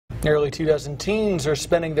Nearly 24 teens are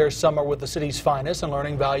spending their summer with the city's finest and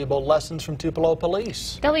learning valuable lessons from Tupelo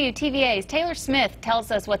police. WTVA's Taylor Smith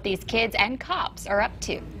tells us what these kids and cops are up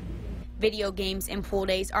to. Video games and pool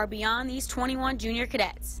days are beyond these 21 junior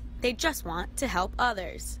cadets. They just want to help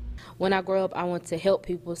others. When I grow up, I want to help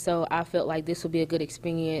people, so I felt like this would be a good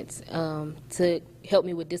experience to help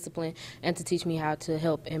me with discipline and to teach me how to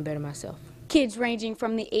help and better myself. Kids ranging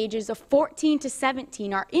from the ages of 14 to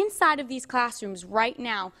 17 are inside of these classrooms right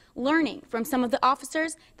now, learning from some of the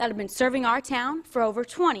officers that have been serving our town for over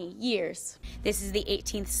 20 years. This is the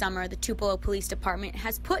 18th summer the Tupelo Police Department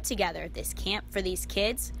has put together this camp for these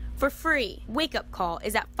kids for free. Wake-up call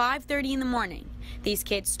is at 5:30 in the morning. These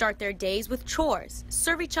kids start their days with chores,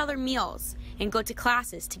 serve each other meals, and go to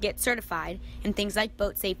classes to get certified in things like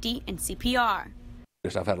boat safety and CPR.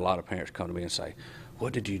 I've had a lot of parents come to me and say,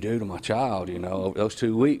 "What did you do to my child? You know, over those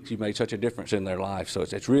 2 weeks, you made such a difference in their life." So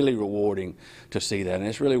it's really rewarding to see that, and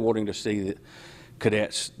it's really rewarding to see that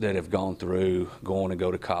cadets that have gone through, go on and go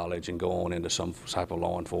to college and go on into some type of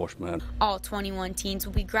law enforcement. All 21 teens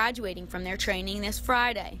will be graduating from their training this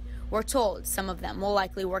Friday. We're told some of them will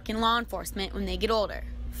likely work in law enforcement when they get older.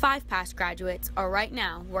 5 past graduates are right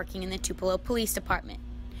now working in the Tupelo Police Department.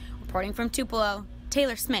 Reporting from Tupelo,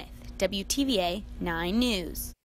 Taylor Smith, WTVA 9 News.